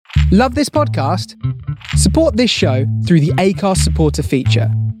Love this podcast? Support this show through the Acast supporter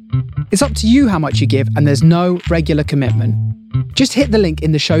feature. It's up to you how much you give, and there's no regular commitment. Just hit the link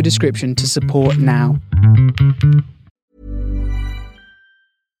in the show description to support now.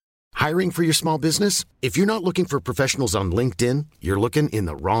 Hiring for your small business? If you're not looking for professionals on LinkedIn, you're looking in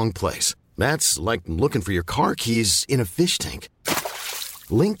the wrong place. That's like looking for your car keys in a fish tank.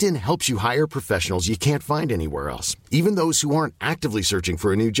 LinkedIn helps you hire professionals you can't find anywhere else, even those who aren't actively searching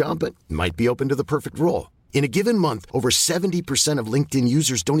for a new job but might be open to the perfect role. In a given month, over 70% of LinkedIn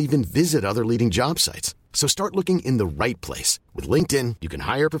users don't even visit other leading job sites. So start looking in the right place. With LinkedIn, you can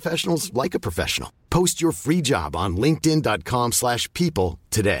hire professionals like a professional. Post your free job on linkedin.com/people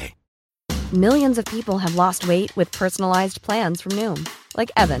today. Millions of people have lost weight with personalized plans from Noom. Like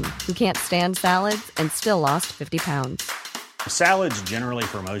Evan, who can't stand salads and still lost 50 pounds. Salads generally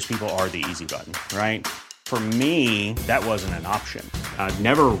for most people are the easy button, right? For me, that wasn't an option. I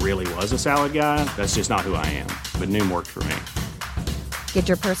never really was a salad guy. That's just not who I am. But Noom worked for me. Get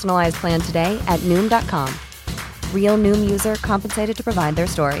your personalized plan today at Noom.com. Real Noom user compensated to provide their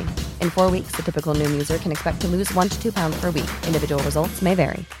story. In 4 weeks, the typical Noom user can expect to lose 1 to 2 pounds per week. Individual results may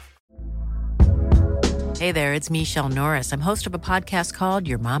vary. Hey there, it's Michelle Norris. I'm host of a podcast called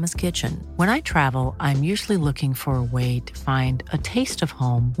Your Mama's Kitchen. When I travel, I'm usually looking for a way to find a taste of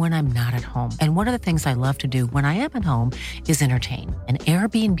home when I'm not at home. And one of the things I love to do when I am at home is entertain. And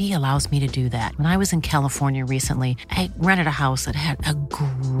Airbnb allows me to do that. When I was in California recently, I rented a house that had a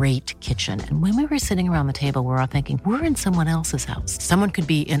great kitchen. And when we were sitting around the table, we're all thinking, we're in someone else's house. Someone could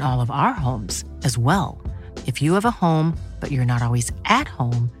be in all of our homes as well. If you have a home, but you're not always at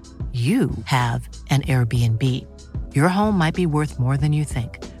home, you have an Airbnb. Your home might be worth more than you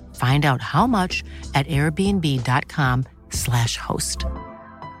think. Find out how much at airbnb.com/host.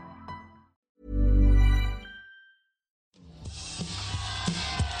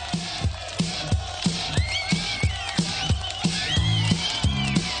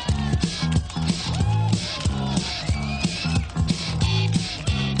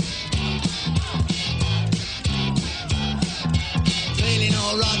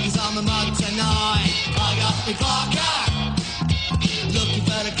 On the mud tonight, I got me Parker. Looking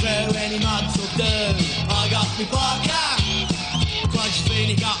for the crew, any muds will do. I got me Parker. Quite you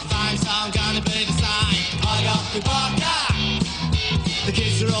feeling got fame, so I'm gonna be the same. I got me Parker. The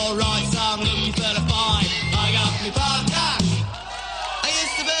kids are all right, so I'm looking for the fine. I got me Parker. I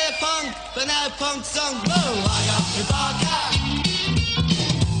used to be a punk, but now punk's song. Whoa, I got me Parker.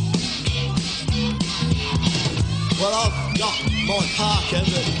 Well, I've got my Parker,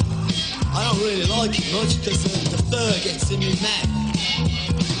 but I don't really like it much because the fur gets in my neck.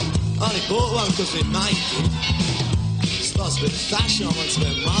 I only bought one because we make it. It's supposed to be fashion, I want to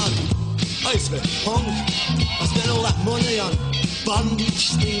be mad. I used to be punk. I spent all that money on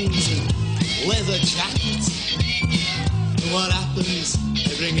bondage things and leather jackets. And what happens?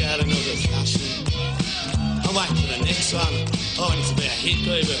 They bring out another fashion. I'm waiting for the next one. I wanted to be a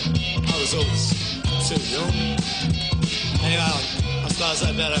hippie, but I was always too young. Anyway, I suppose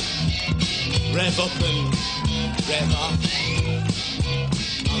I better rev up and rev off.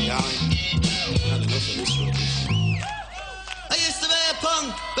 I'm going. Had enough of this rubbish. I used to be a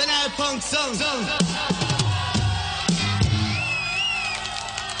punk, but now punk's song.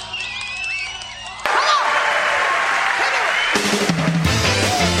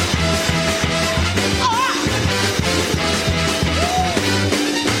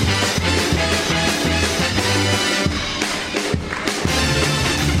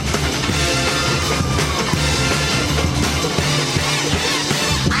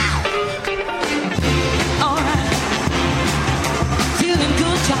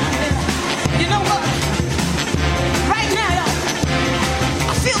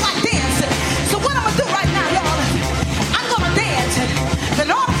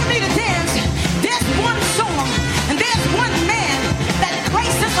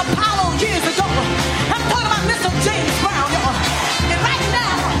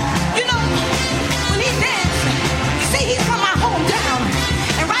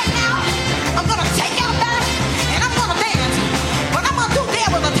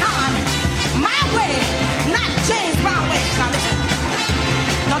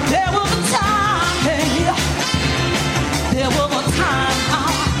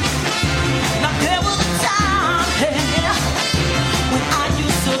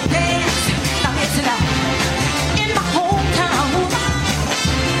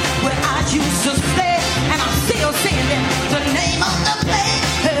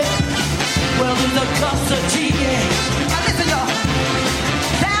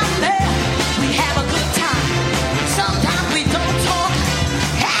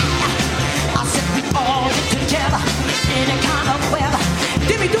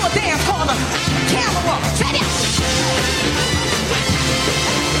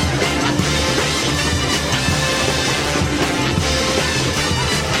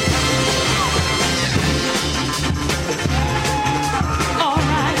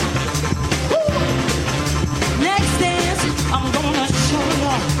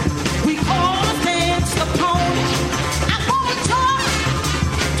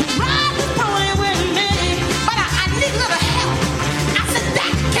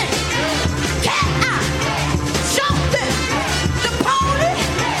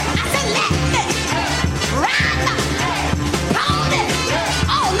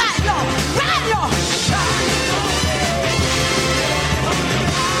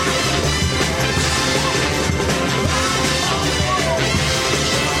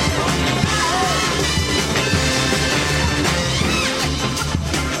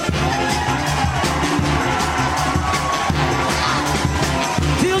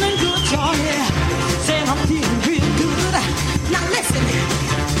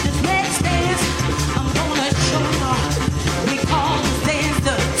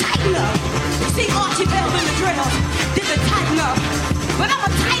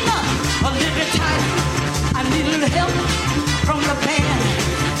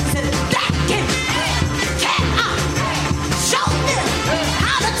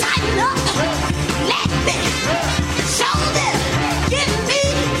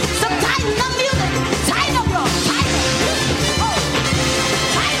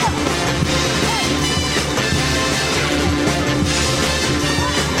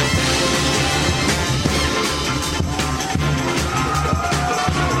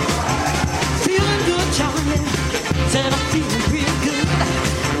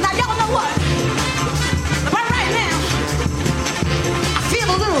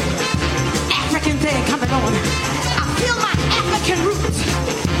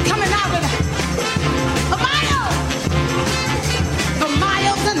 Who's coming out with a Mayo? The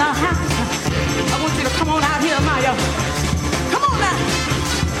Mayo's in the house. I want you to come on out here, Mayo. Come on now.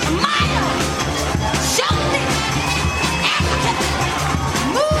 Mayo, show me. African.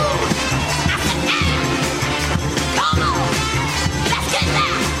 Move. I said, come on. Let's get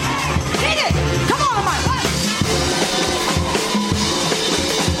down. Hit it. Come on, Mayo.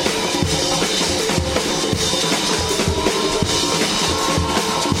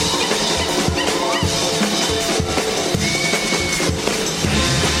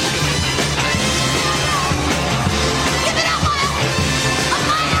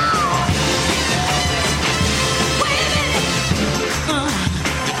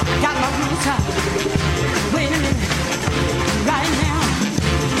 Wait a minute, right now,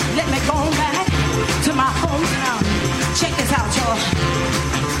 let me go back to my hometown. Check this out, y'all.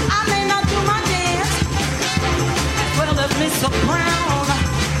 I may not do my dance well as Mr. Brown,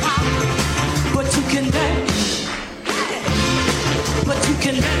 but you can dance. But you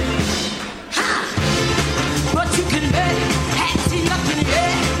can dance. But you can dance. Can't see nothing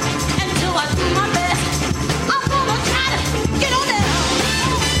yet until I do my best. I'm gonna try to get on there.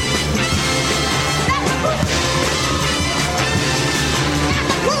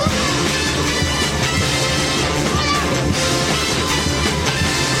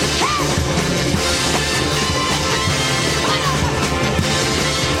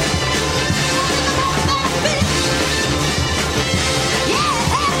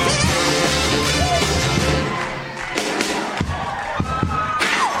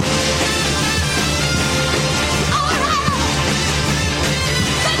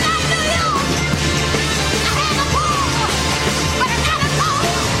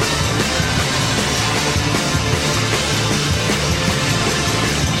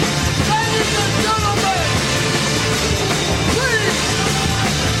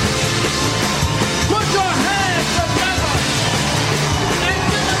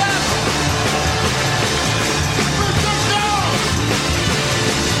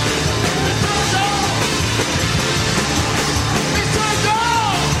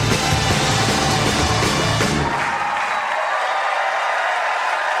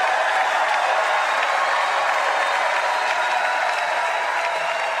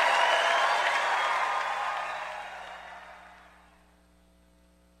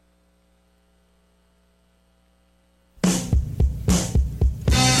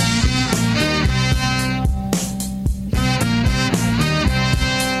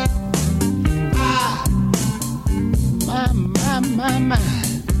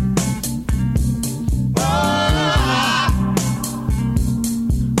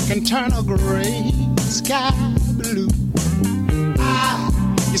 Turn a gray sky blue.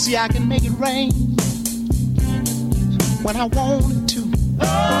 You see, I can make it rain when I want it to.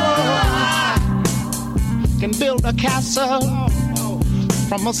 Can build a castle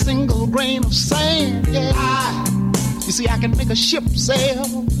from a single grain of sand. Yeah. You see, I can make a ship sail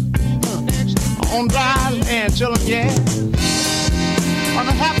on dry land, children. Yeah. On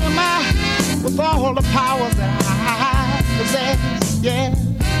a happy mind with all the powers that I possess. Yeah.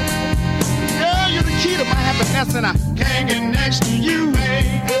 You're the key to my happiness, and I can't get next to you,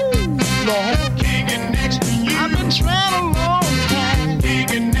 baby. Lord, can't get next to you. I've been trying a long time. Can't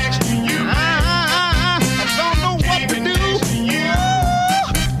get next to you. I don't know what to do.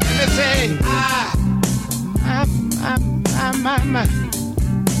 Let me say, my.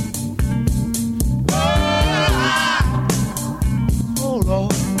 Oh,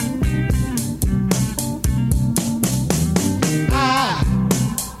 Lord.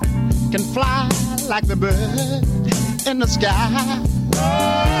 Can fly like the bird in the sky.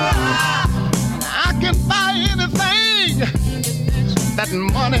 I can buy anything that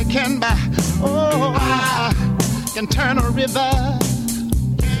money can buy. Oh, I can turn a river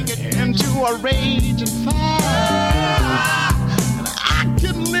into a raging fire. I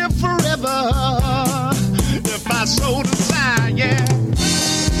can live forever if I so desire. Yeah,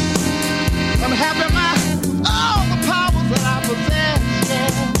 I'm happy my all the powers that I possess.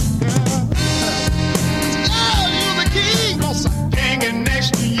 Yeah. Can't get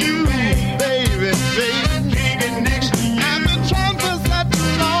next to you, baby. Can't get next to you. I've been trying for such a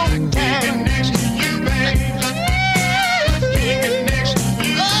long time. Can't get next to you, baby. Can't get next to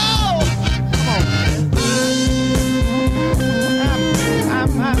you. Oh, come on.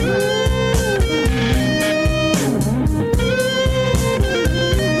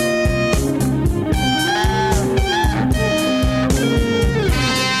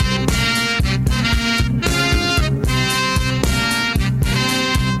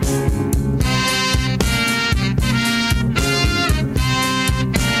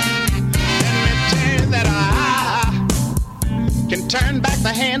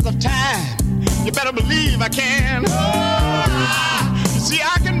 the hands of time. You better believe I can. You see,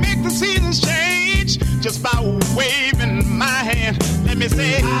 I can make the seasons change just by waving my hand. Let me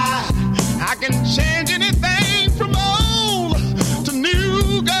say, I can change anything from old to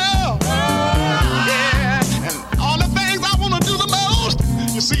new, girl. Yeah, and all the things I want to do the most,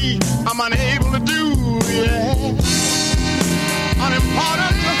 you see, I'm unable to do. Yeah,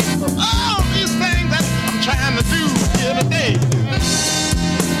 unimportant of all these things that I'm trying to do here today.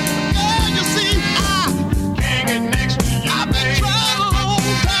 Yeah, you see, I can't get next to you. I've been trying a long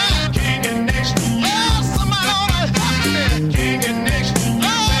time. Can't get next to you. Oh, somebody ought to help me. Can't get next to you. Oh,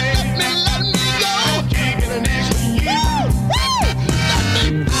 let me go. Can't get next to you.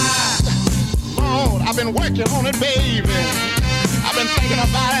 Woo, Lord, I've been working on it, baby. I've been thinking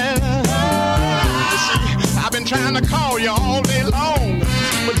about it. You see, I've been trying to call you all day long,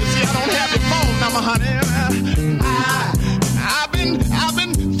 but you see, I don't have your phone number, honey. I've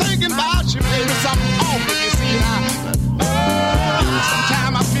been thinking about you, baby. Something awful, you see.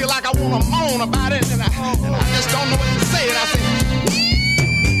 Sometimes I feel like I want to moan about it, and I just don't know what to say. And I say,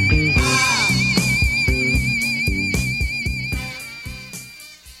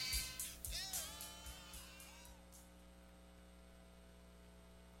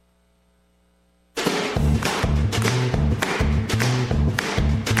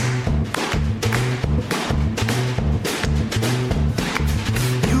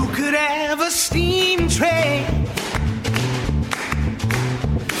 steam train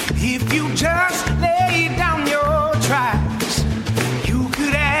if you just lay down your tracks. You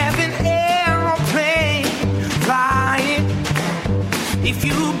could have an aeroplane flying if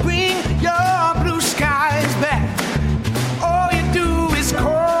you bring your blue skies back. All you do is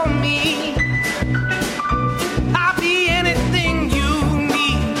call me. I'll be anything you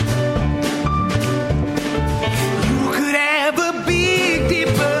need. You could have a big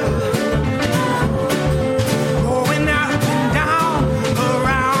dipper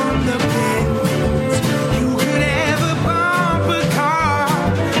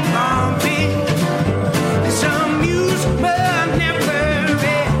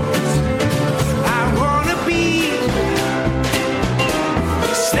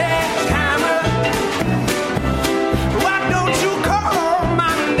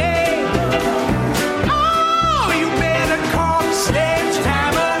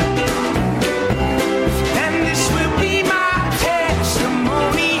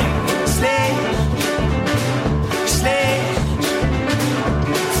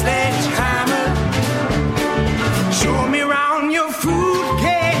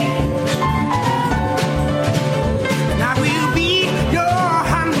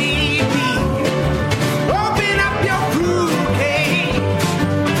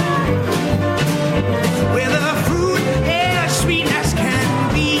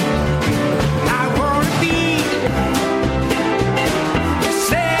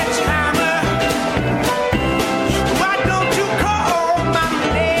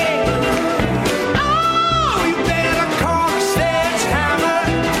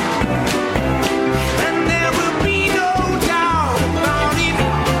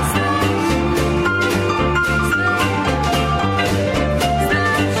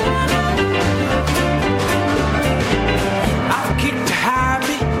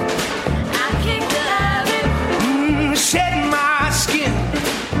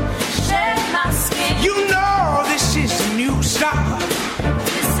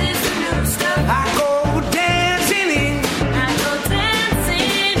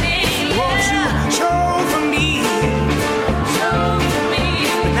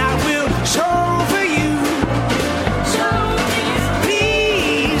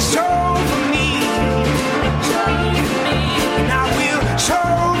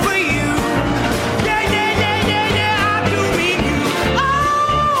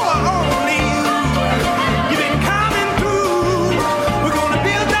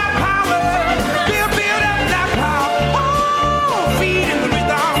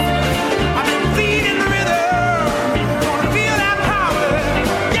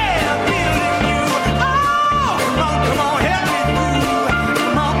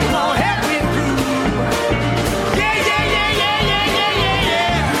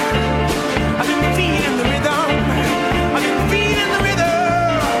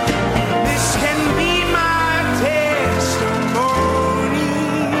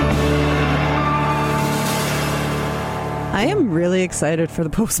excited for the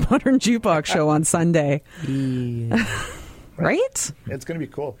Postmodern Jukebox show on Sunday. Yeah. Right? It's going to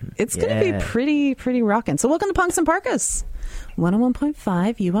be cool. It's going to be pretty rocking. So welcome to Punks and Parkas, 101.5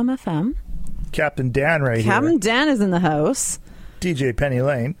 UMFM. Captain Dan here. Captain Dan is in the house. DJ Penny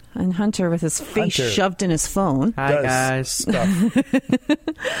Lane. And Hunter with his face Hunter shoved in his phone. Hi, guys. Stuff.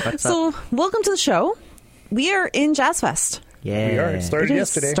 What's So, up? welcome to the show. We are in Jazz Fest. Yeah. We are. It started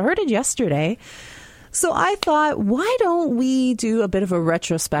yesterday. Started yesterday. So I thought, why don't we do a bit of a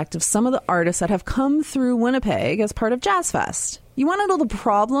retrospect of some of the artists that have come through Winnipeg as part of Jazz Fest? You want to know the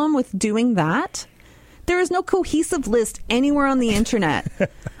problem with doing that? There is no cohesive list anywhere on the internet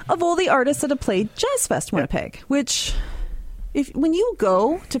of all the artists that have played Jazz Fest Winnipeg, which, when you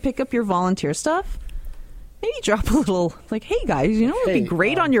go to pick up your volunteer stuff, maybe drop a little, like, hey guys, it would be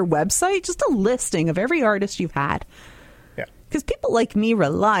great on your website, just a listing of every artist you've had. Yeah. Because people like me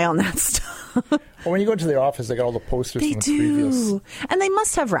rely on that stuff. Well, when you go to the office, they got all the posters They from the do. previous. And they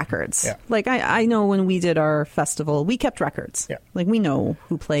must have records. Yeah. Like, I know when we did our festival, we kept records. Yeah. Like, we know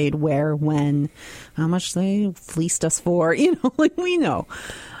who played where, when, how much they fleeced us for. Like, we know.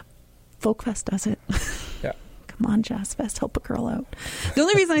 Folkfest does it. Yeah. Come on, Jazz Fest, help a girl out. The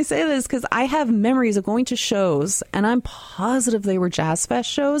only reason I say this is because I have memories of going to shows, and I'm positive they were Jazz Fest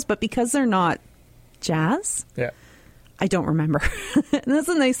shows, but because they're not jazz, Yeah. I don't remember. And that's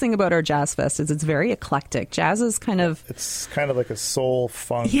the nice thing about our Jazz Fest is it's very eclectic. Jazz is kind of... It's kind of like a soul,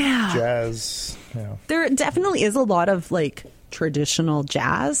 funk, Yeah. jazz. There definitely is a lot of like traditional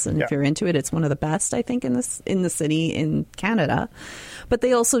jazz, and if Yeah. you're into it, it's one of the best, I think, in the city in Canada. But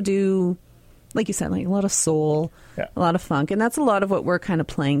they also do, like you said, like a lot of soul, Yeah. a lot of funk, and that's a lot of what we're kind of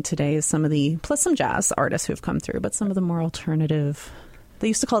playing today. Is some of the plus some jazz artists who've come through, but some of the more alternative. They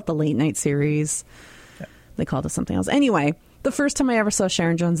used to call it the late night series. They called it something else. Anyway, the first time I ever saw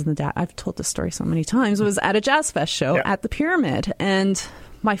Sharon Jones and the Dad, I've told this story so many times, was at a Jazz Fest show Yeah. at the Pyramid. And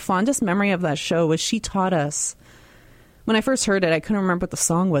my fondest memory of that show was she taught us, when I first heard it, I couldn't remember what the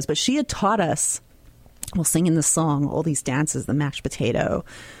song was, but she had taught us, while singing the song, all these dances, the mashed potato,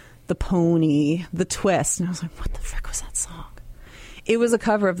 the pony, the twist. And I was like, what the frick was that song? It was a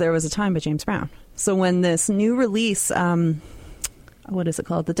cover of There Was a Time by James Brown. So when this new release... what is it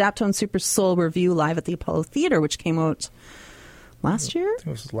called? The Daptone Super Soul Review live at the Apollo Theater, which came out last year? I think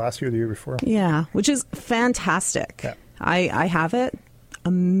it was last year or the year before. Yeah, which is fantastic. Yeah. I have it.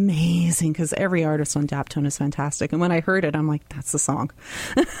 Amazing, because every artist on Daptone is fantastic. And when I heard it, I'm like, that's the song.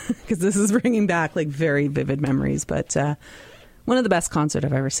 Because this is bringing back like very vivid memories. But one of the best concerts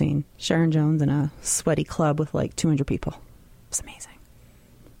I've ever seen. Sharon Jones in a sweaty club with like 200 people. It's amazing.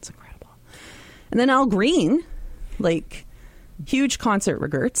 It's incredible. And then Al Green, like... huge concert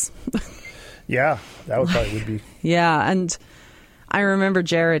regrets. Yeah, that would probably would be. Yeah, and I remember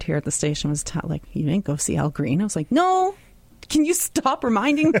Jared here at the station was like, you didn't go see Al Green? I was like, no, can you stop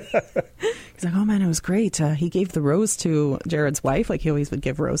reminding me? He's like, oh man, it was great. He gave the rose to Jared's wife, like he always would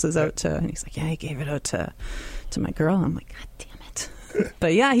give roses out to, and he's like, yeah, he gave it out to my girl. I'm like, God damn it.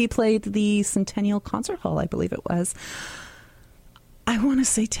 But yeah, he played the Centennial Concert Hall, I believe it was. I want to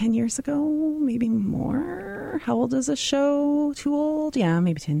say 10 years ago, maybe more. How old is this show? Too old? Yeah,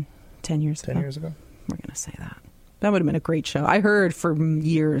 maybe 10 years ago. 10 years ago? We're going to say that. That would have been a great show. I heard for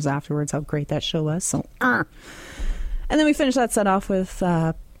years afterwards how great that show was. So, And then we finished that set off with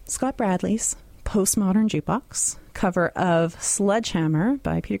Scott Bradley's Postmodern Jukebox cover of Sledgehammer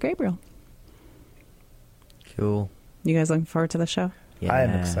by Peter Gabriel. Cool. You guys looking forward to the show? Yeah. I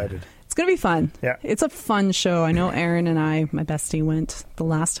am excited. It's going to be fun. Yeah. It's a fun show. I know Aaron and I, my bestie, went the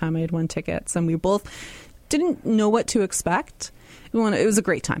last time I had won tickets, and we both didn't know what to expect. It was a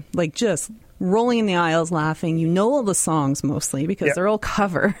great time. Like, just rolling in the aisles, laughing. You know all the songs mostly because they're all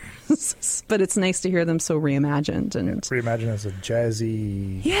covers, but it's nice to hear them so reimagined. And reimagined as a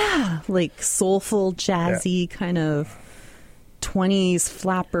jazzy... Yeah, like soulful, jazzy kind of 20s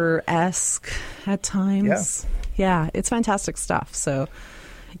flapper-esque at times. Yeah, it's fantastic stuff. So...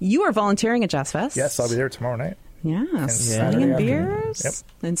 you are volunteering at Jazz Fest. Yes, I'll be there tomorrow night. Yeah, Saturday slinging afternoon. beers. Yep.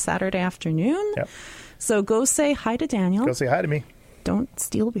 And Saturday afternoon. Yep. So go say hi to Daniel. Go say hi to me. Don't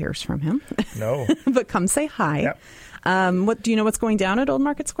steal beers from him. No. But come say hi. Yep. What do you know what's going down at Old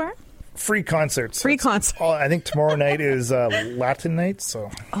Market Square? Free concerts. Free concerts. Oh, I think tomorrow night is Latin night. So.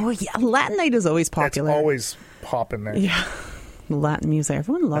 Oh, yeah. Latin night is always popular. It's always popping there. Yeah. Latin music.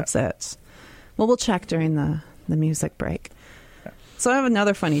 Everyone loves it. Well, we'll check during the music break. So I have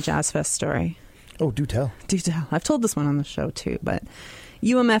another funny Jazz Fest story. Oh, do tell. Do tell. I've told this one on the show too, but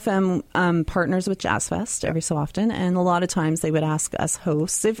UMFM partners with Jazz Fest every so often, and a lot of times they would ask us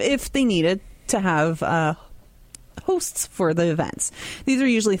hosts if they needed to have hosts for the events. These are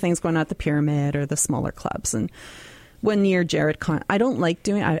usually things going on at the Pyramid or the smaller clubs. And one year, Jared, I don't like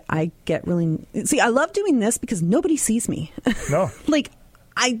doing. I get really I love doing this because nobody sees me. No, like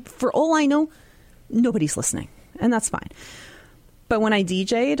for all I know, nobody's listening, and that's fine. But when I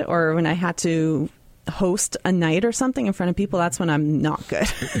DJ'd or when I had to host a night or something in front of people, that's when I'm not good.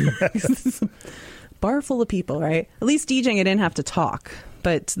 Bar full of people, right? At least DJing, I didn't have to talk.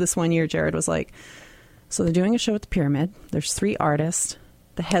 But this one year, Jared was like, so they're doing a show at the Pyramid. There's 3 artists.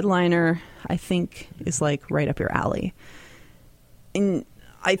 The headliner, I think, is like right up your alley. And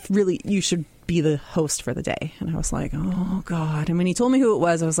you should be the host for the day. And I was like, oh, God. And when he told me who it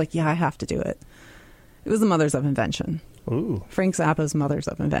was, I was like, yeah, I have to do it. It was the Mothers of Invention. Ooh. Frank Zappa's Mothers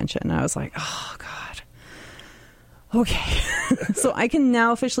of Invention. And I was like, oh, God. Okay. So I can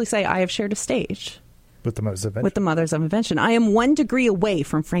now officially say I have shared a stage. With the Mothers of Invention? With the Mothers of Invention. I am 1 degree away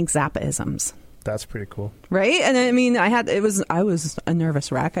from Frank Zappa-isms. That's pretty cool. Right? And I mean, I was a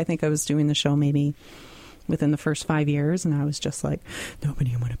nervous wreck. I think I was doing the show maybe within the first 5 years, and I was just like,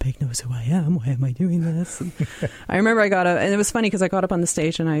 nobody in Winnipeg knows who I am. Why am I doing this? And I remember I got up, and it was funny because I got up on the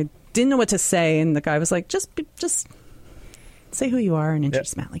stage and I didn't know what to say, and the guy was like, just say who you are and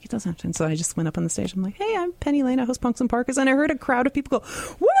introduce Matt. Like, it doesn't have to. And so I just went up on the stage. I'm like, hey, I'm Penny Lane. I host Punks and Parkas. And I heard a crowd of people go,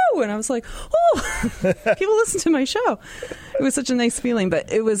 woo! And I was like, oh, people listen to my show. It was such a nice feeling, but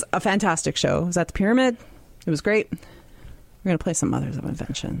it was a fantastic show. It was at the Pyramid. It was great. We're going to play some Mothers of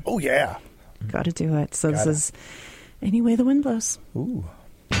Invention. Oh, yeah. Got to do it. So this is Any Way the Wind Blows. Ooh.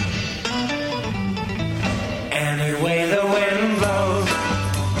 Any way the wind blows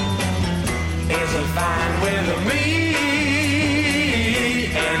isn't fine with me.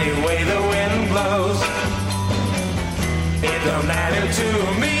 Any way the wind blows, it don't matter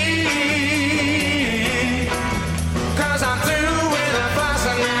to me. 'Cause I'm through with a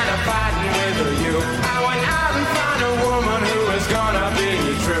fussing and a fighting with you. I went out and found a woman who is gonna be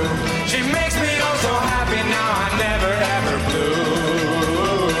true. She makes me oh so happy now, I never ever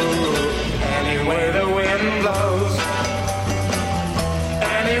blue. Any way the wind blows,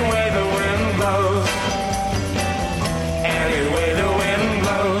 any way the wind blows, any way the wind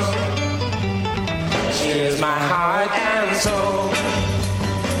blows. She is my heart and soul,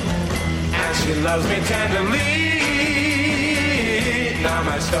 and she loves me tenderly. Now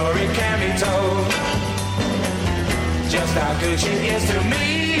my story can be told, just how good she is to me.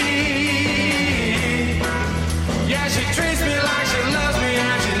 Yeah, she treats me like she loves me,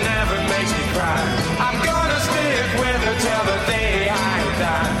 and she never makes me cry. I'm gonna stick with her till the day I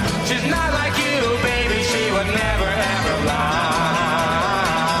die. She's not like you, baby, she would never ever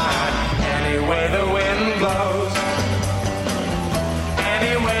lie. Any way the wind blows,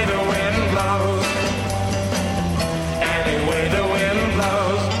 any way the wind blows, any way the wind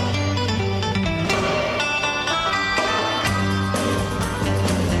blows.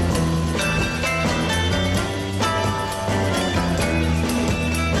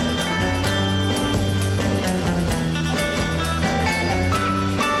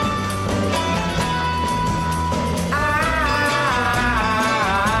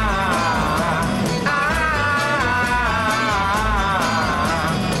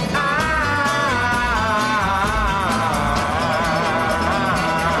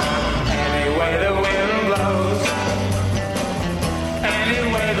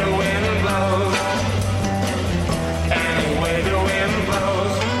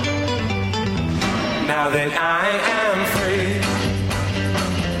 Now that I am free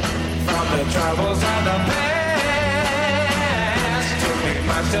from the troubles of the past, took me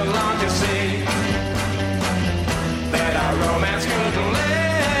much too long to see that our romance couldn't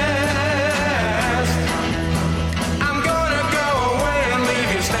last. I'm gonna go away and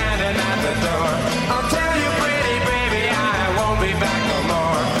leave you standing at the door. I'll tell you, pretty baby, I won't be back no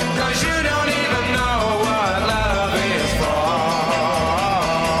more, 'cause you don't even know what love is for.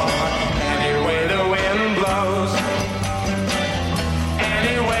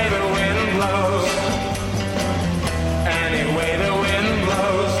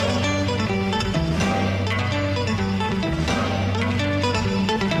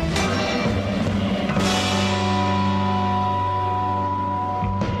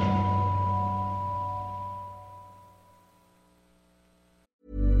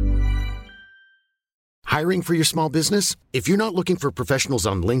 Hiring for your small business? If you're not looking for professionals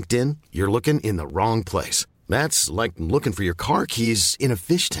on LinkedIn, you're looking in the wrong place. That's like looking for your car keys in a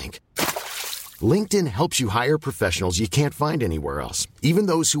fish tank. LinkedIn helps you hire professionals you can't find anywhere else, even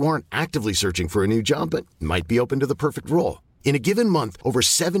those who aren't actively searching for a new job but might be open to the perfect role. In a given month, over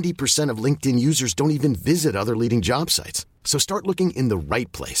 70% of LinkedIn users don't even visit other leading job sites. So start looking in the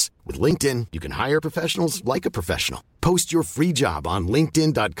right place. With LinkedIn, you can hire professionals like a professional. Post your free job on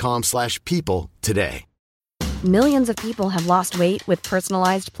linkedin.com/people today. Millions of people have lost weight with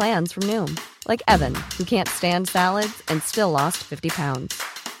personalized plans from Noom. Like Evan, who can't stand salads and still lost 50 pounds.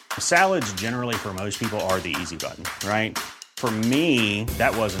 Salads generally for most people are the easy button, right? For me,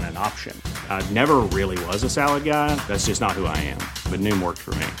 that wasn't an option. I never really was a salad guy. That's just not who I am. But Noom worked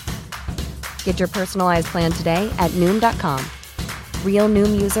for me. Get your personalized plan today at Noom.com. Real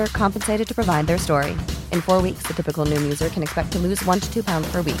Noom user compensated to provide their story. In 4 weeks, the typical Noom user can expect to lose 1 to 2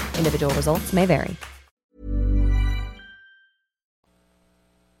 pounds per week. Individual results may vary.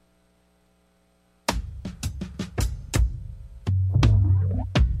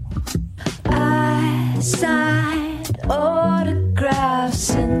 I signed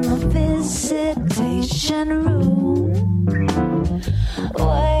autographs in the visitation room,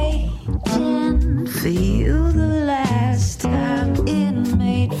 waiting for you the last time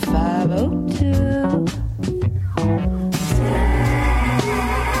inmate 502.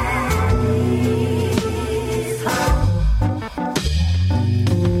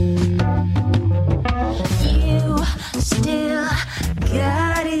 You still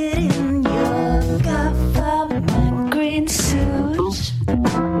got it in your government green suit.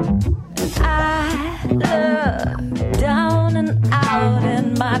 I look down and out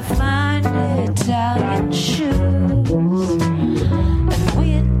in my fine Italian shoes, and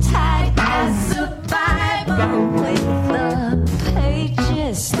we're tight as a Bible with the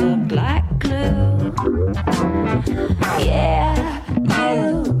pages of black glue. Yeah, you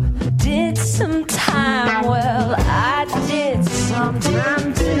did some time, well, I did some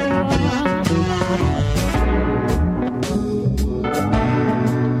time too.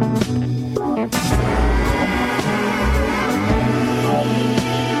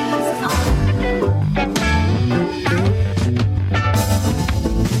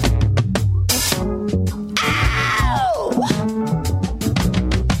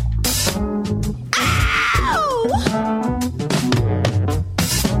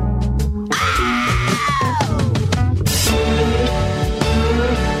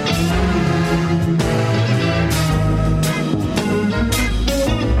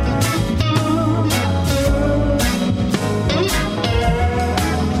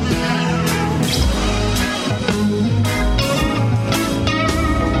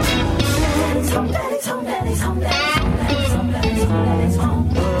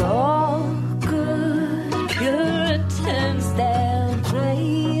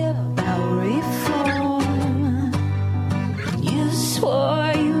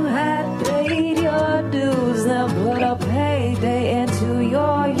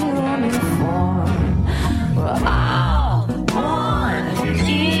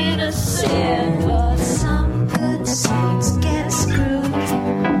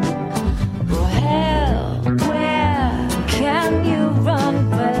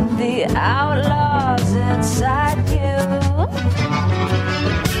 Outlaws inside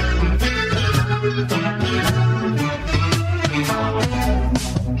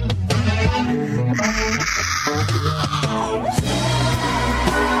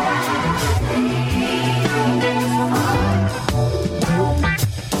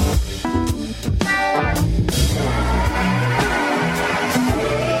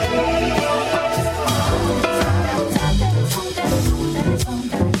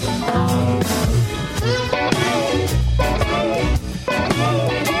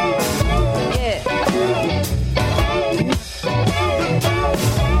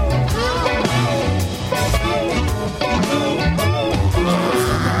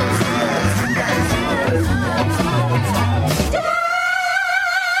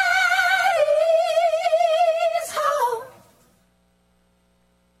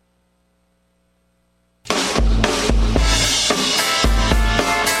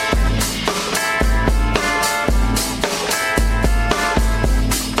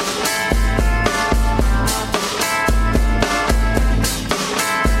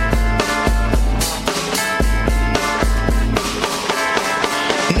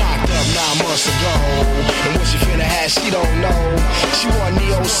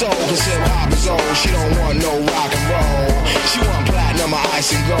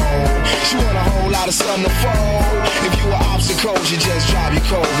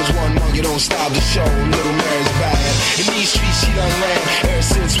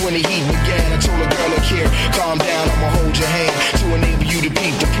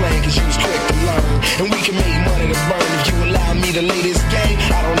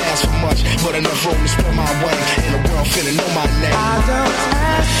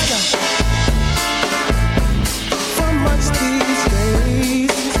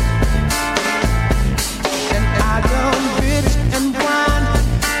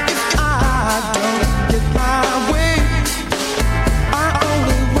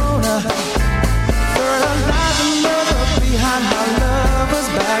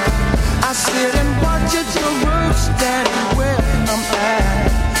I sit and watch it, your roots standing well.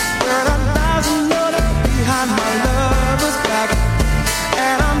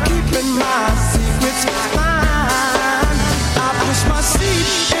 my seed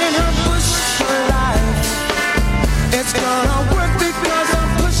in her bush for life. It's gonna work because I'm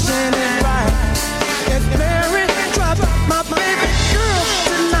pushing it right. If Mary dropped my baby girl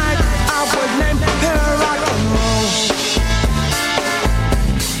tonight, I would name her rock and roll.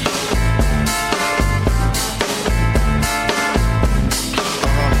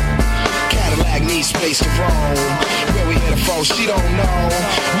 Cadillac needs space to roam. Where we headed for, she don't know.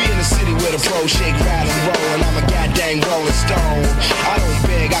 We in the city with a pro, shake, rattle, and roll, and I'm a goddamn rolling stone. I don't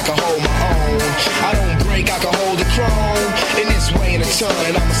beg, I can hold my own. I don't break, I can hold the chrome. In this way in a ton,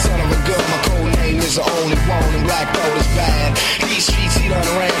 and I'm a son of a gun. My code name is the only one, and black gold is bad. These streets he done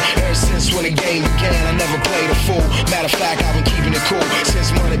ran ever since when the game began. I never played a fool. Matter of fact, I've been keeping it cool since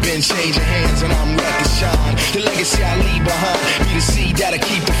money been changing hands, and I'm ready to shine. The legacy I leave behind, be the seed that'll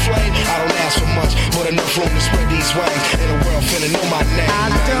keep the flame. I don't ask for much, but enough room to spread these wings. In the world finna know my name. I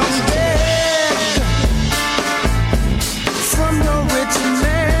don't beg from no rich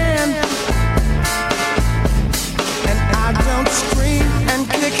man, and I don't scream and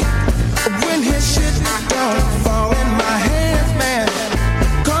kick when his shit don't fall in my hands, man.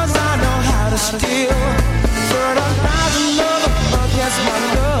 'Cause I know how to steal, fertilize another against my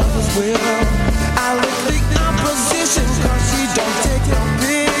lover's will. I lick the opposition 'cause she don't take your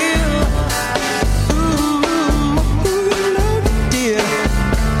bill.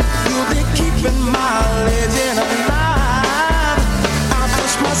 Keeping my legend alive. I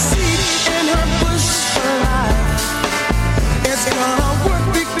push my seed in her bush for life. It's gonna work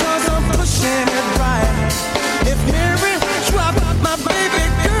because I'm pushing it right. If Mary dropped my baby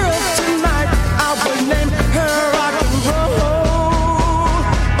girl tonight, I would name her rock and roll.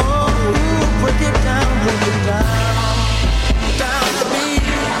 Oh, break it down, down to me.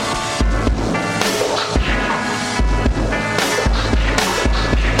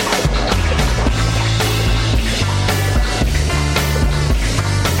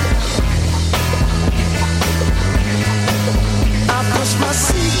 My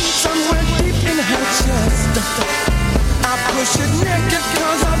seat somewhere deep in her chest. I push it naked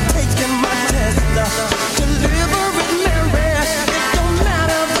 'cause I'm taking my test. Deliver it, Mary. It don't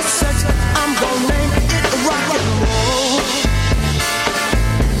matter the sex. I'm gonna name it rock and roll.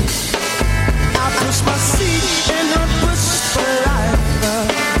 I push my seat in her bush for life.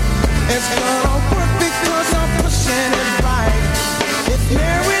 It's gonna work because I'm pushing it right. If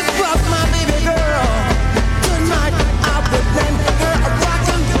Mary dropped my baby girl tonight, I would name her rock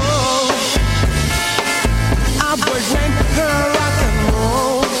and roll. I would name her rock and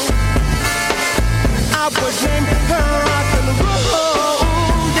roll. I would name her rock and roll.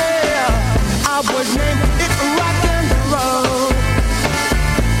 Yeah, I would name it rock and roll.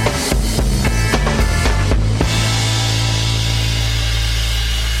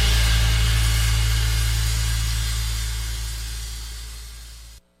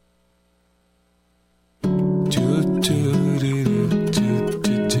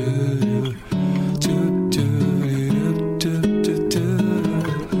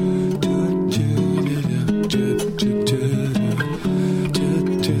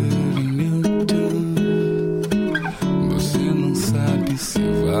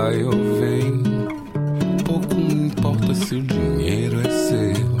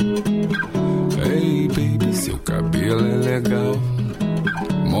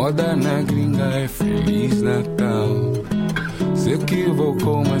 Moda na gringa é Feliz Natal. Se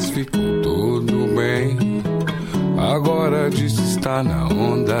equivocou, mas ficou tudo bem. Agora diz que está na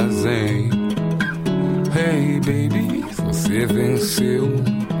onda zen. Hey baby, você venceu.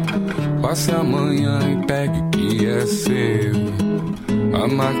 Passe amanhã e pegue o que é seu. A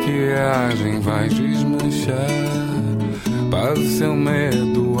maquiagem vai desmanchar para o seu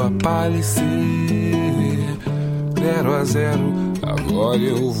medo aparecer. 0 a 0, agora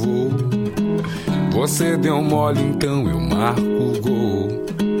eu vou. Você deu mole, então eu marco o gol.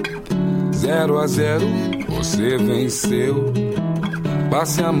 0 a 0, você venceu.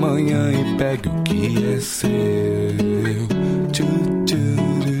 Passe amanhã e pegue o que é seu.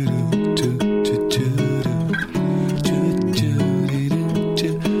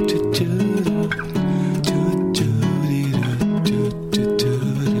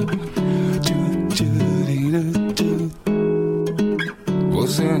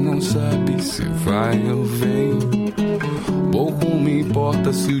 Você não sabe se vai ou vem. Pouco me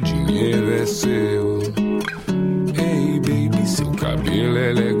importa se o dinheiro é seu. Hey baby, seu cabelo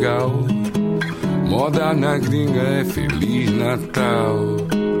é legal. Moda na gringa é Feliz Natal.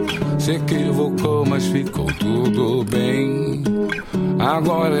 Se equivocou, mas ficou tudo bem.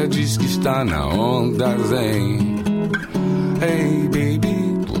 Agora diz que está na onda zen. Hey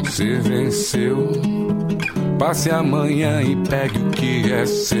baby, você venceu. Passe amanhã e pegue o que é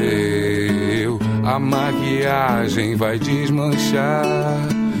seu. A maquiagem vai desmanchar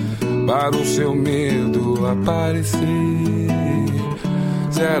para o seu medo aparecer.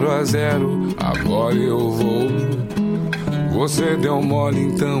 0 a 0, agora eu vou. Você deu mole,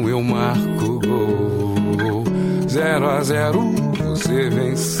 então eu marco gol. 0 a 0, você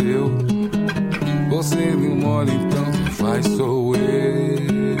venceu. Você deu mole, então quem faz sou eu.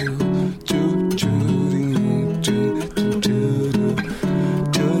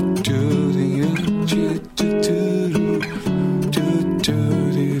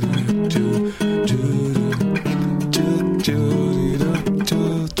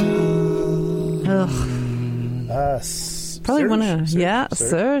 Probably one of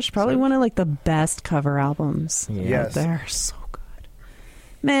Serge. Probably one of like the best cover albums out there. So good,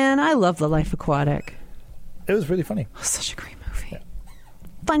 man. I love The Life Aquatic. It was really funny. Oh, such a great movie.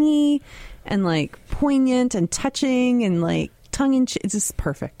 Funny and like poignant and touching and like tongue in cheek. It's just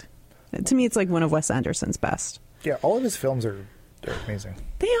perfect. To me, it's like one of Wes Anderson's best. Yeah, all of his films are amazing.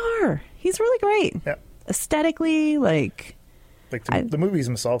 They are. He's really great. Yeah, aesthetically, like the movies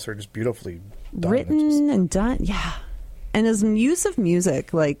themselves are just beautifully done. Written and done. Yeah. And his use of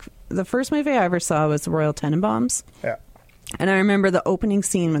music, like the first movie I ever saw was The Royal Tenenbaums. Yeah. And I remember the opening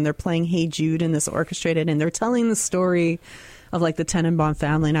scene when they're playing Hey Jude in this orchestrated, and they're telling the story of like the Tenenbaum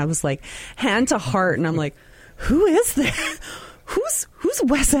family, and I was like hand to heart, and I'm like, who is that? Who's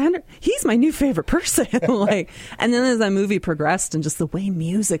Wes Anderson? He's my new favorite person. Like, and then as that movie progressed, and just the way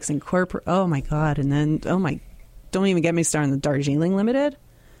music's incorporated, oh my god! And then don't even get me started on the Darjeeling Limited,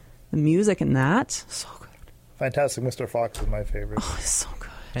 the music in that, so good. Fantastic Mr. Fox is my favorite. Oh, it's so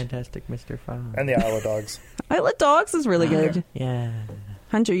good. Fantastic Mr. Fox. And the Isle of Dogs. Isle of Dogs is really good. Yeah.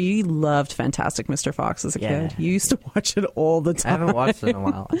 Hunter, you loved Fantastic Mr. Fox as a kid. You used to watch it all the time. I haven't watched it in a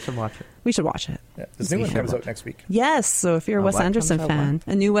while. I should watch it. We should watch it. Yeah. This new one comes out next week. Yes, so if you're a Wes Anderson fan,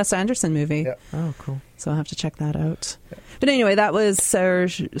 a new Wes Anderson movie. Yeah. Oh, cool. So I'll have to check that out. Yeah. But anyway, that was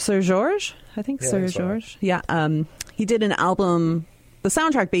Serge Georges, I think. Serge Georges. Yeah. He did an album, the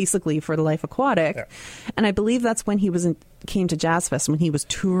soundtrack basically for The Life Aquatic. Yeah. And I believe that's when he came to Jazz Fest, when he was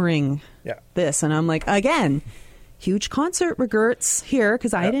touring this. And I'm like, again, huge concert regrets here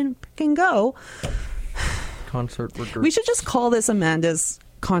because I didn't fucking go. Concert regrets. We should just call this Amanda's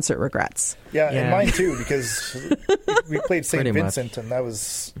concert regrets. Yeah, and mine too, because we played St. Vincent, and that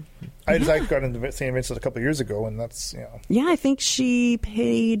was... I got into St. Vincent a couple of years ago, and that's, Yeah, I think she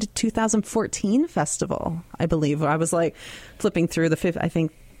paid 2014 festival, I believe. I was like flipping through the fifth, I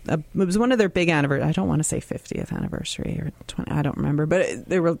think it was one of their big anniversary. I don't want to say 50th anniversary or 20, I don't remember, but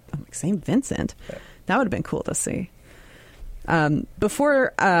they were like St. Vincent. Yeah. That would have been cool to see.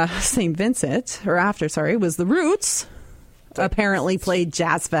 Before St. Vincent, or after, sorry, was The Roots. Apparently played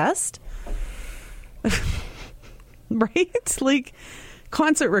Jazz Fest. Right? Like,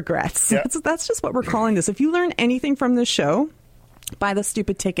 concert regrets. Yeah. That's just what we're calling this. If you learn anything from this show, buy the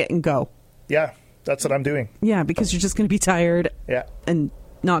stupid ticket and go. Yeah, that's what I'm doing. Yeah, because you're just going to be tired and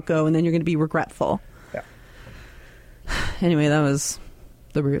not go, and then you're going to be regretful. Yeah. Anyway, that was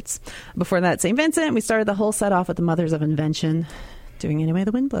The Roots. Before that, St. Vincent. We started the whole set off with the Mothers of Invention, doing Any Way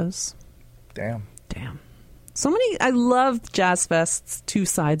the Wind Blows. Damn. So many. I love Jazz Fest's two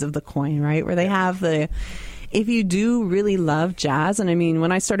sides of the coin, right? Where they have the, if you do really love jazz, and I mean,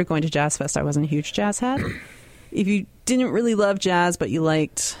 when I started going to Jazz Fest, I wasn't a huge jazz head. If you didn't really love jazz, but you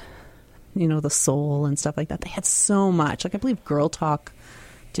liked, the soul and stuff like that, they had so much. Like, I believe Girl Talk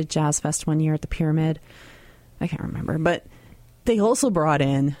did Jazz Fest one year at the Pyramid. I can't remember, but they also brought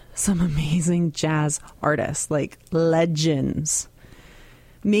in some amazing jazz artists, like legends.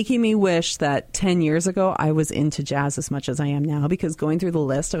 Making me wish that 10 years ago I was into jazz as much as I am now, because going through the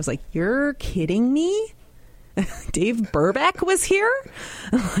list, I was like, you're kidding me? Dave Brubeck was here?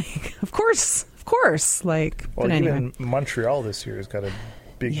 Like, of course. Like, well, but even anyway. Montreal this year has got a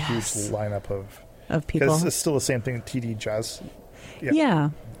big, huge lineup of people. Because it's still the same thing, TD Jazz.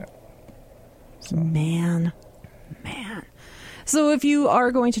 Yeah. So. Man. So if you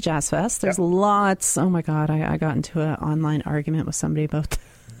are going to Jazz Fest, there's lots. Oh my God, I got into an online argument with somebody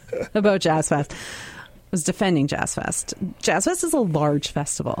about Jazz Fest. I was defending Jazz Fest. Jazz Fest is a large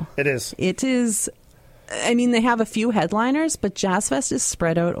festival. It is. It is. I mean, they have a few headliners, but Jazz Fest is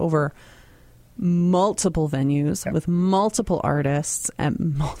spread out over multiple venues with multiple artists at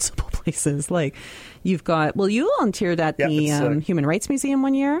multiple places. Like, you've got, you volunteered at the Human Rights Museum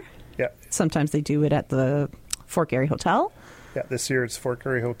one year. Yeah. Sometimes they do it at the Fort Garry Hotel. Yeah, this year it's Fort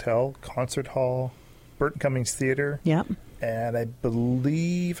Garry Hotel, Concert Hall, Burton Cummings Theatre. Yep. And I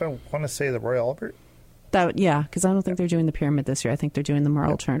believe, I want to say the Royal Albert. Because I don't think they're doing the Pyramid this year. I think they're doing the more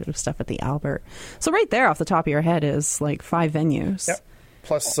alternative stuff at the Albert. So right there off the top of your head is like 5 venues. Yep.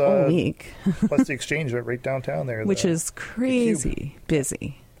 Plus, a week. plus the Exchange right downtown there. Which is crazy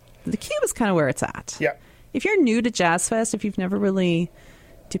busy. The Cube is kind of where it's at. Yeah. If you're new to Jazz Fest, if you've never really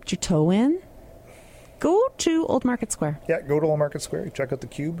dipped your toe in, go to Old Market Square. Yeah, go to Old Market Square. Check out the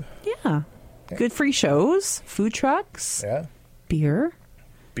Cube. Yeah. Good free shows, food trucks. Yeah. Beer.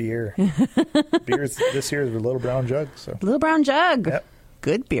 Beer this year is a Little Brown Jug. So Little Brown Jug. Yep.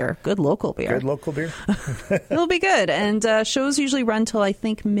 Good beer. Good local beer. Good local beer. It'll be good. And shows usually run till, I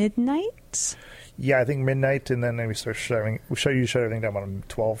think, midnight. Yeah, I think midnight, and then we start shutting. We shut everything down about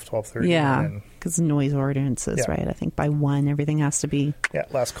 12:30. Yeah, because noise ordinances, right? I think by 1, everything has to be. Yeah,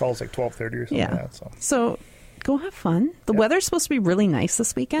 last call is like 12:30 or something. Yeah. Like that, so go have fun. The weather's supposed to be really nice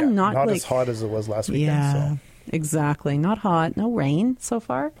this weekend. Not like, as hot as it was last weekend. Yeah, so. Exactly. Not hot. No rain so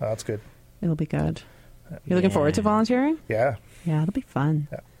far. Oh, that's good. It'll be good. You looking forward to volunteering? Yeah. Yeah, it'll be fun.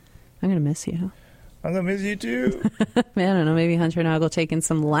 Yeah. I'm going to miss you. I'm going to miss you too. Man, I don't know. Maybe Hunter and I will go take in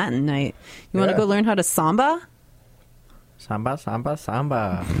some Latin night. You want to go learn how to samba? Samba. Sounds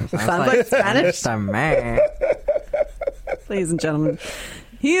like Spanish? Samba. Ladies and gentlemen,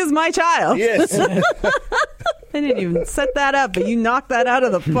 he is my child. Yes. I didn't even set that up, but you knocked that out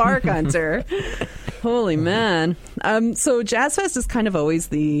of the park, Hunter. Holy man. So Jazz Fest is kind of always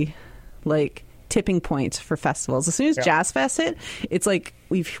the, like, tipping point for festivals. As soon as Jazz Fest hit, it's like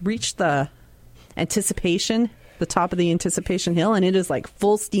we've reached the top of the anticipation hill, and it is like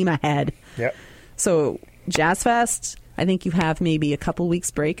full steam ahead. Yep. So Jazz Fest, I think you have maybe a couple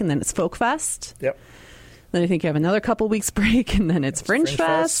weeks break, and then it's Folk Fest. Yep. Then I think you have another couple weeks break, and then it's Fringe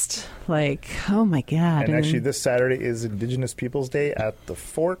Fest. Like, oh my God. And actually this Saturday is Indigenous Peoples Day at the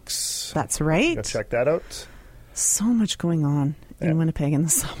Forks. That's right. Go check that out. So much going on in Winnipeg in the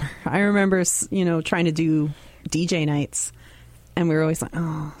summer. I remember, trying to do DJ nights, and we were always like,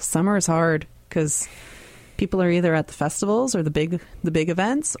 oh, summer is hard because people are either at the festivals or the big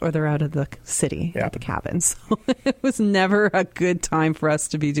events, or they're out of the city at the cabins. So it was never a good time for us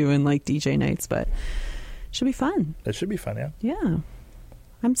to be doing like DJ nights, but it should be fun. It should be fun, yeah. Yeah.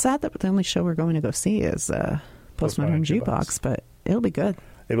 I'm sad that the only show we're going to go see is Postmodern Jukebox, but it'll be good.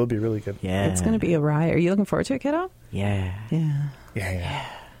 It will be really good. Yeah. It's going to be a riot. Are you looking forward to it, kiddo? Yeah. Yeah.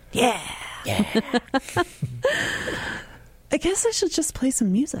 Yeah. I guess I should just play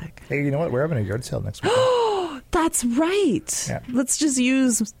some music. Hey, you know what? We're having a yard sale next week. That's right. Yeah. Let's just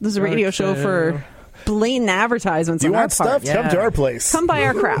use this radio show for blatant advertisements. You on our want stuff? part. Come to our place. Come buy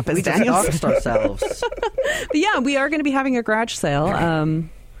our crap, as We just Daniel doxed ourselves. But yeah, we are going to be having a garage sale.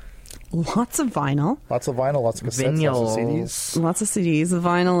 Lots of vinyl. Lots of cassettes, lots of CDs. Lots of CDs. The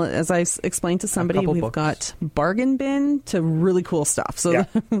vinyl, as I explained to somebody, we've got bargain bin to really cool stuff. So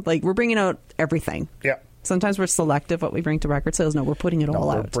like we're bringing out everything. Yeah. Sometimes we're selective what we bring to record sales. No, we're putting it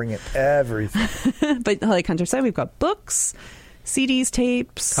all out. We're bringing everything. But like Hunter said, we've got books, CDs,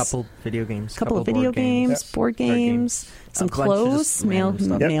 tapes, couple video games, couple of video games, board games, some clothes, mail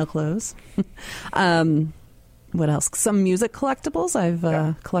clothes. What else? Some music collectibles. I've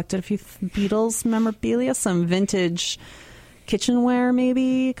collected a few Beatles memorabilia, some vintage kitchenware,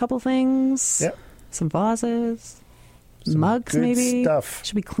 maybe a couple things. Yep. Some vases. Some mugs, good maybe. Stuff.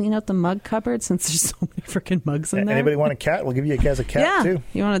 Should we clean out the mug cupboard since there's so many freaking mugs in there? Anybody want a cat? We'll give you guys a cat too.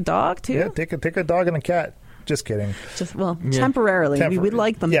 You want a dog too? Yeah, take a dog and a cat. Just kidding. Temporarily. We would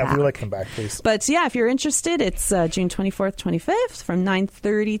like them back. Yeah, we would like them back, please. But yeah, if you're interested, it's June 24th, 25th from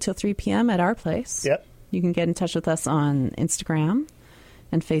 9:30 till 3 p.m. at our place. Yep. You can get in touch with us on Instagram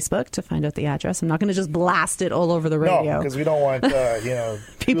and Facebook to find out the address. I'm not going to just blast it all over the radio. No, because we don't want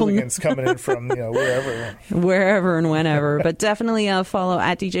people hooligans coming in from wherever and whenever. But definitely follow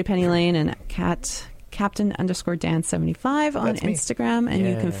at DJ Penny Lane and Captain_Dan75 on Instagram, and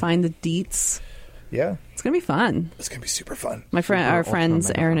you can find the deets. Yeah, it's going to be fun. It's going to be super fun. Our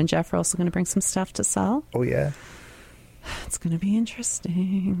friends Aaron and Jeff are also going to bring some stuff to sell. Oh yeah, it's going to be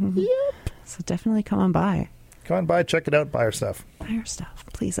interesting. Yep. So definitely come on by. Come on by, check it out, buy our stuff. Buy our stuff,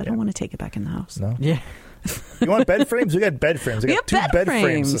 please. I don't want to take it back in the house. No. Yeah. You want bed frames? We got bed frames. We got 2 bed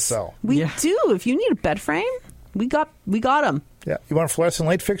frames to sell. We do. If you need a bed frame, we got them. Yeah. You want fluorescent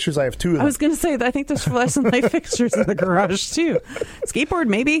light fixtures? I have 2 of them. I was going to say that I think there's fluorescent light fixtures in the garage too. Skateboard,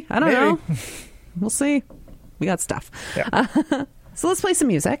 maybe. I don't know. We'll see. We got stuff. Yeah. So let's play some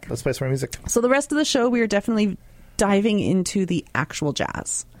music. Let's play some music. So the rest of the show, we are definitely diving into the actual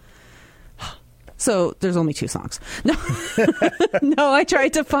jazz. So there's only 2 songs. No, no, I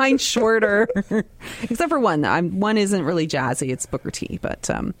tried to find shorter, except for one. One isn't really jazzy. It's Booker T. But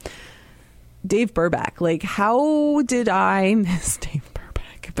Dave Brubeck. Like, how did I miss Dave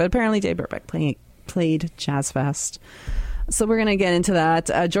Brubeck? But apparently Dave Brubeck playing played Jazz Fest. So we're going to get into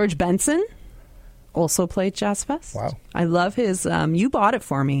that. George Benson also played Jazz Fest. Wow. I love his You Bought It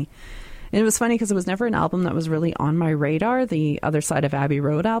For Me. And it was funny because it was never an album that was really on my radar, the Other Side of Abbey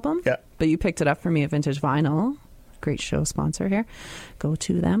Road album. Yeah. But you picked it up for me at Vintage Vinyl. Great show sponsor here. Go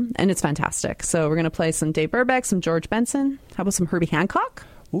to them. And it's fantastic. So we're going to play some Dave Brubeck, some George Benson. How about some Herbie Hancock?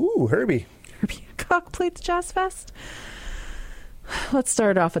 Ooh, Herbie. Herbie Hancock played the Jazz Fest. Let's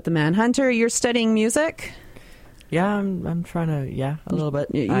start off with the Manhunter. You're studying music? Yeah, I'm trying to, a little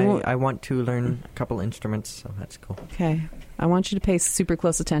bit. I want to learn a couple instruments, so that's cool. Okay. I want you to pay super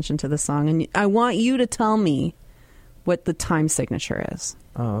close attention to the song, and I want you to tell me what the time signature is.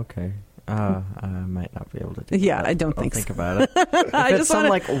 Oh, okay. I might not be able to do that. Yeah, I don't think think so. about it. If I it's just some wanna-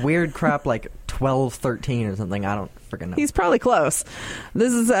 like weird crap like 12-13 or something, I don't freaking know. He's probably close.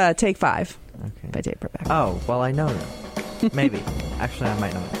 This is Take 5 by Dave Brubeck. Oh, well, I know that. Maybe. Actually, I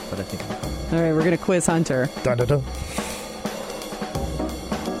might not, but I think I know. All right, we're going to quiz Hunter. Dun, dun, dun.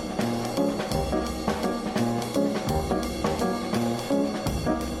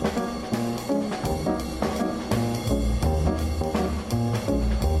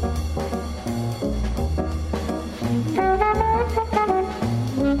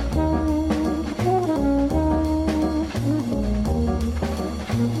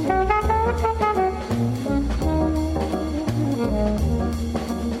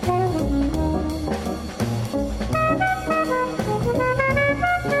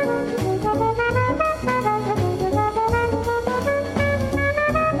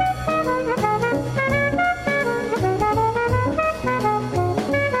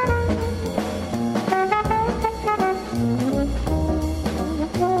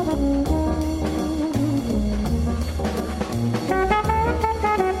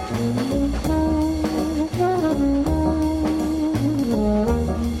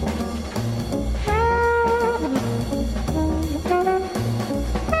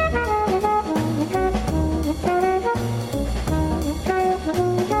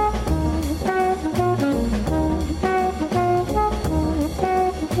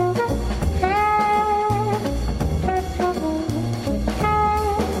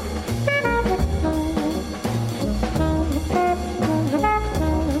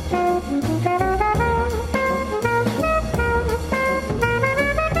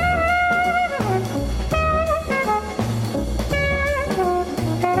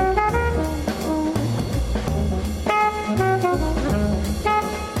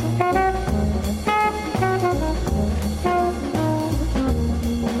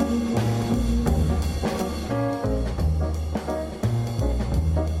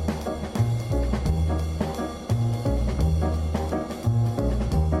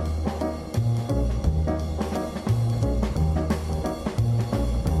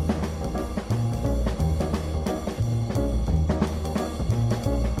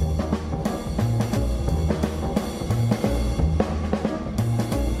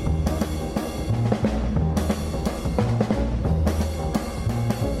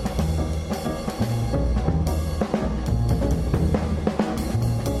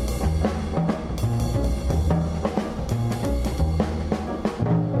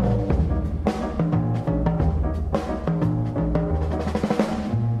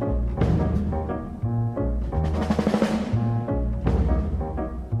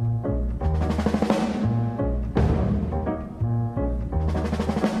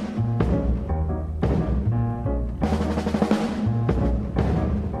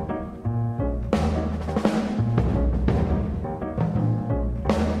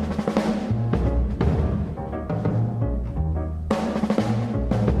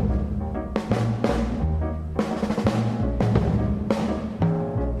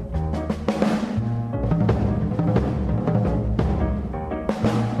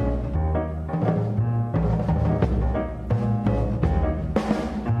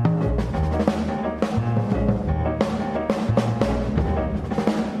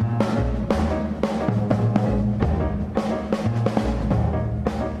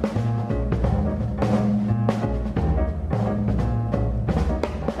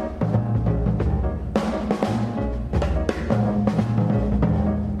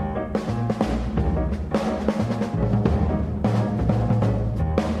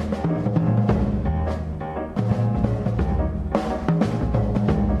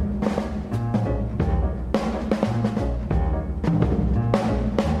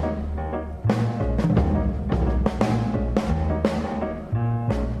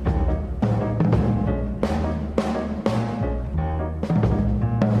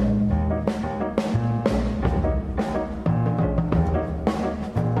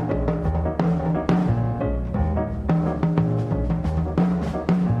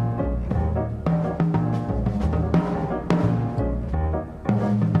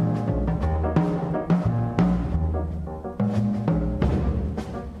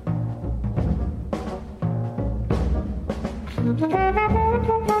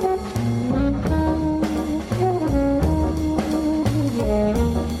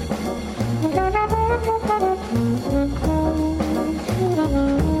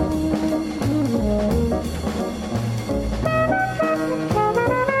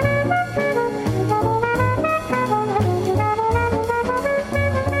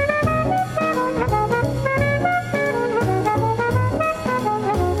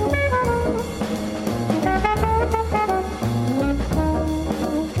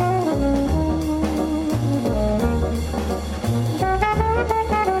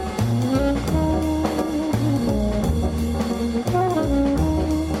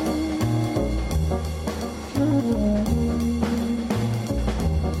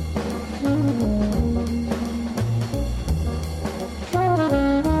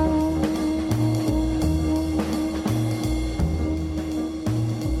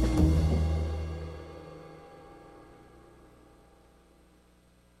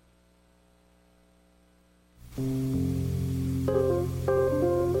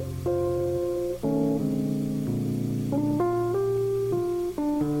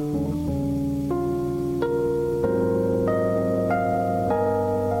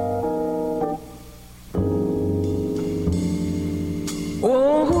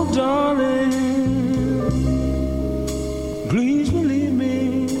 darling, please believe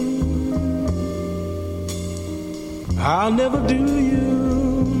me. I'll never do you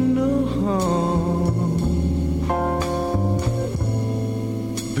no harm.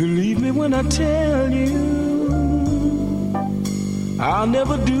 Believe me when I tell you, I'll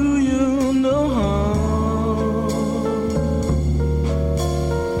never do you no harm.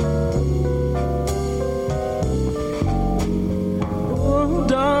 Oh,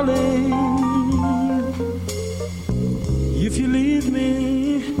 darling, if you leave me,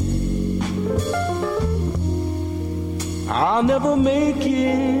 I'll never make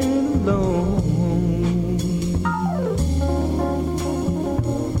it alone.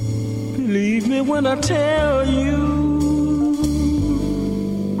 Believe me when I tell you,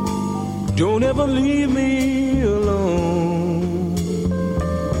 don't ever leave me alone.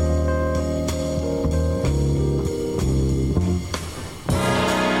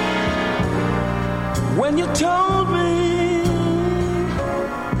 When you told me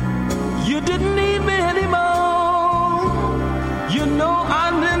you didn't need me anymore, you know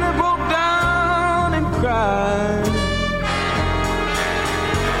I nearly broke down and cried.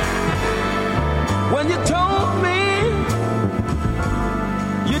 When you told me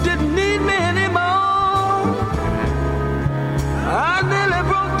you didn't need me anymore, I nearly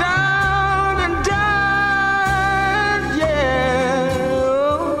broke down and died. Yeah,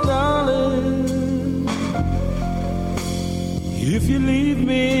 oh darling, if you leave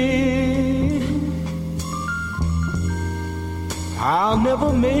me, I'll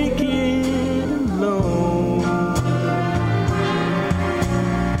never make it alone.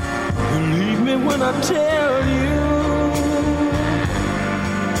 Believe me when I tell you,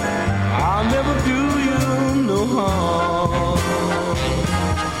 I'll never do you no harm.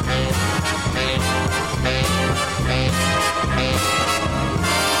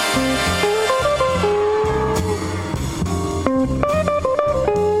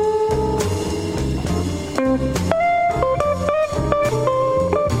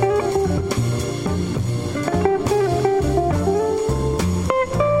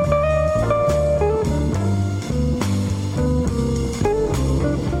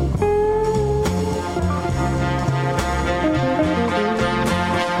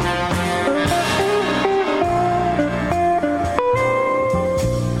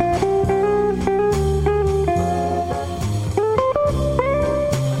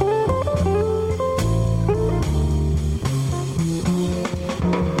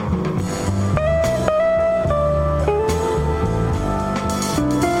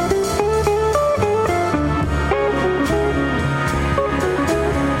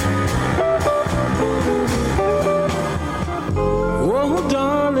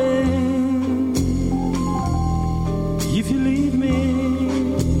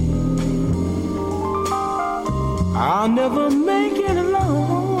 I'll never make it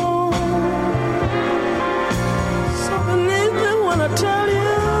alone. So believe me when I tell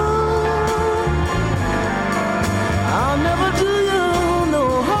you, I'll never do you no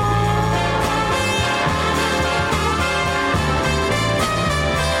harm.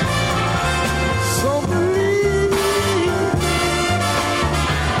 So believe me,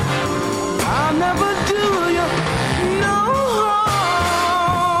 I'll never do you no harm.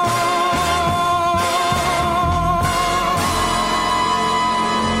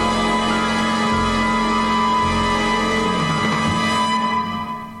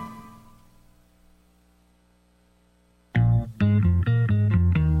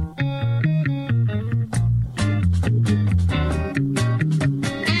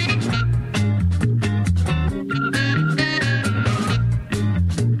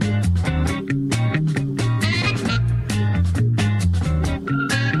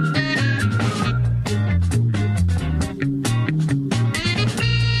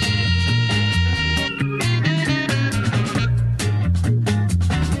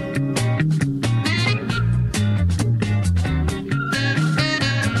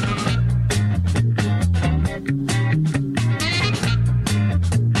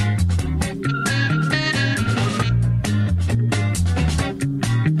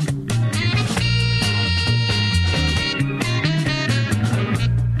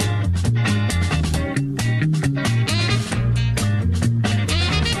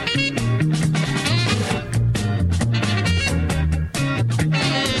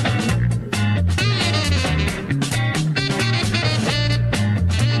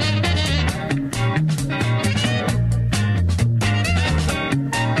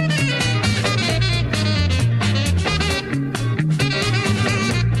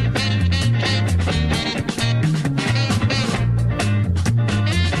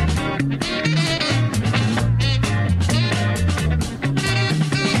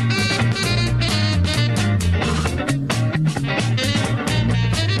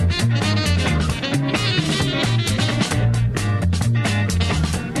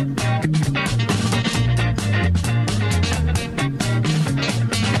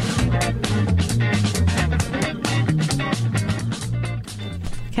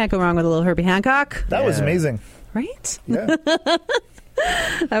 Can't go wrong with a little Herbie Hancock. That was amazing. Right? Yeah.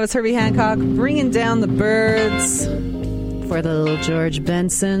 That was Herbie Hancock bringing down the birds for the little George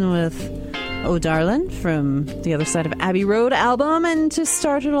Benson with Oh Darlin' from the Other Side of Abbey Road album. And to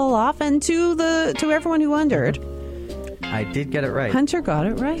start it all off, and to everyone who wondered, I did get it right. Hunter got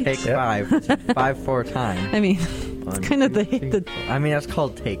it right. Take 5. 5-4 times. I mean, it's kind of the I mean, that's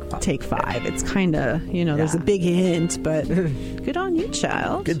called Take 5. Take 5. It's kind of, there's a big hint, but good on you,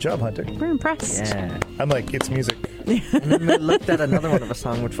 child. Good job, Hunter. We're impressed. Yeah. I'm like, it's music. And then I looked at another one of a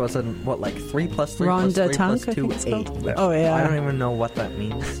song, which was 3 plus 3 Ronda plus 3 Tunk, plus 2, 8. Oh, yeah. I don't even know what that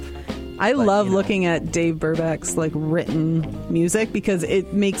means. I love looking at Dave Brubeck's written music because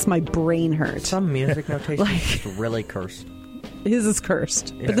it makes my brain hurt. Some music notation is really cursed. His is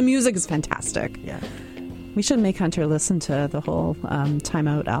cursed, but the music is fantastic. Yeah. We should make Hunter listen to the whole Time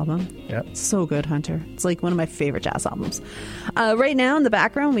Out album. Yeah. So good, Hunter. It's like one of my favorite jazz albums. Right now in the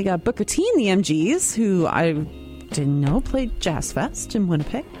background, we got Booker T and the MGs, who I didn't know played Jazz Fest in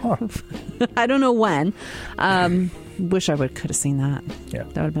Winnipeg. Huh. I don't know when. Wish I could have seen that. Yeah.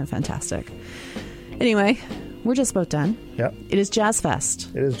 That would have been fantastic. Anyway, we're just about done. Yeah. It is Jazz Fest.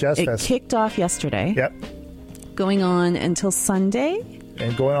 It is Jazz Fest. It kicked off yesterday. Yep. Going on until Sunday.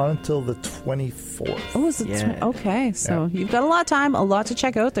 And going on until the 24th. Oh, is it? Okay, so you've got a lot of time, a lot to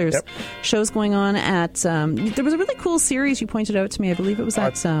check out. There's shows going on at... there was a really cool series you pointed out to me. I believe it was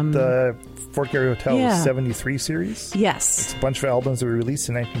at... the Fort Garry Hotel 73 series. Yes. It's a bunch of albums that were released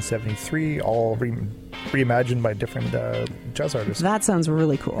in 1973, all reimagined by different jazz artists. That sounds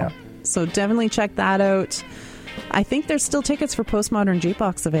really cool. Yeah. So definitely check that out. I think there's still tickets for Postmodern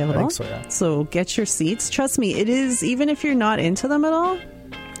Jukebox available. I think so, yeah. So get your seats. Trust me, it is, even if you're not into them at all,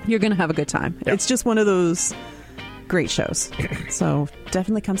 you're going to have a good time. Yeah. It's just one of those great shows. So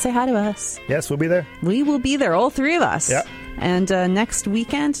definitely come say hi to us. Yes, we'll be there. We will be there, all three of us. Yeah. And next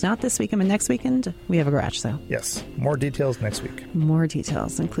weekend, not this weekend, but next weekend, we have a garage sale. Yes. More details next week. More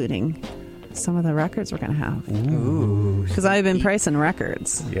details, including some of the records we're going to have. Ooh. Because I've been pricing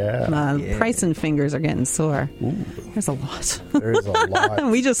records. Yeah. Pricing fingers are getting sore. Ooh. There's a lot. There's a lot.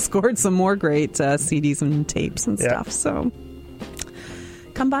 We just scored some more great CDs and tapes and stuff. So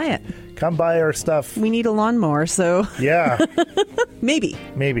come buy it. Come buy our stuff. We need a lawnmower, so... Yeah. Maybe.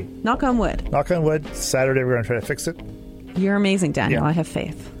 Knock on wood. Knock on wood. Saturday we're going to try to fix it. You're amazing, Daniel. Yeah. I have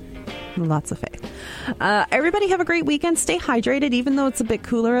faith. Lots of faith. Everybody have a great weekend. Stay hydrated, even though it's a bit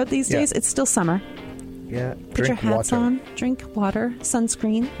cooler out these days. It's still summer. Yeah. Put your hats on. Drink water.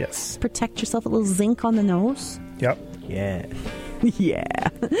 Sunscreen. Yes. Protect yourself. A little zinc on the nose. Yep. Yeah. Yeah.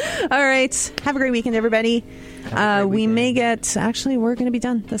 All right. Have a great weekend, everybody. We may get... Actually, we're going to be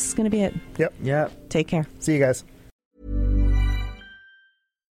done. This is going to be it. Yep. Take care. See you guys.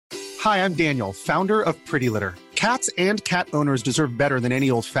 Hi, I'm Daniel, founder of Pretty Litter. Cats and cat owners deserve better than any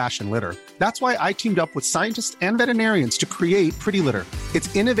old-fashioned litter. That's why I teamed up with scientists and veterinarians to create Pretty Litter.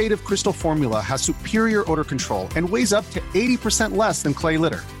 Its innovative crystal formula has superior odor control and weighs up to 80% less than clay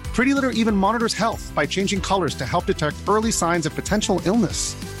litter. Pretty Litter even monitors health by changing colors to help detect early signs of potential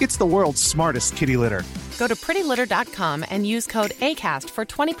illness. It's the world's smartest kitty litter. Go to prettylitter.com and use code ACAST for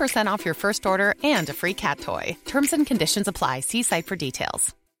 20% off your first order and a free cat toy. Terms and conditions apply. See site for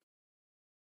details.